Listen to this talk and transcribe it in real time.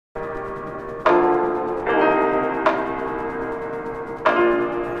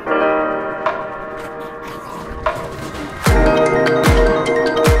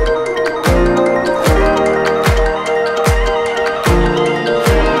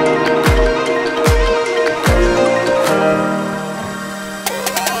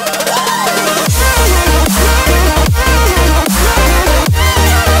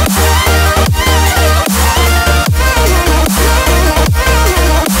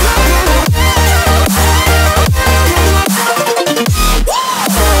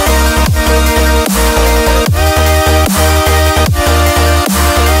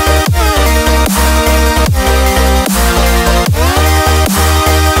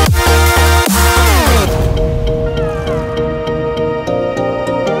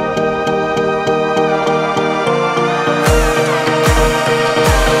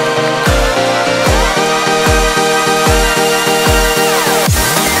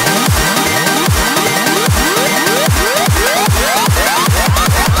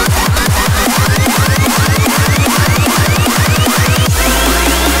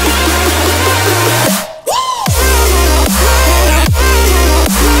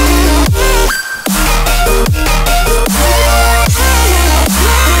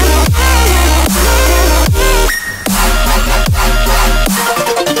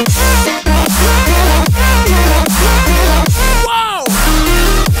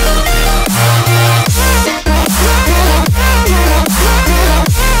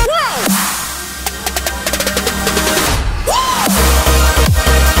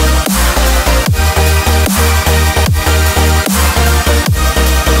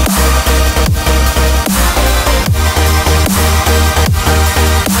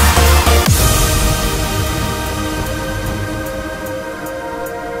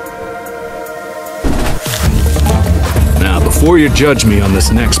you judge me on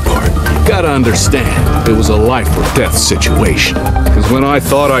this next part, you gotta understand, it was a life or death situation. Because when I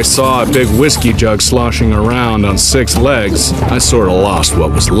thought I saw a big whiskey jug sloshing around on 6 legs, I sort of lost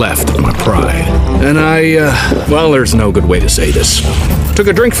what was left of my pride. And well, there's no good way to say this. Took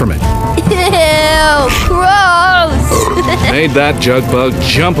a drink from it. Ew, gross! Made that jug bug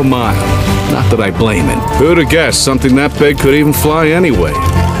jump a mile. Not that I blame it. Who'd have guessed something that big could even fly anyway?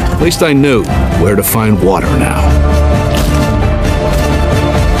 At least I knew where to find water now.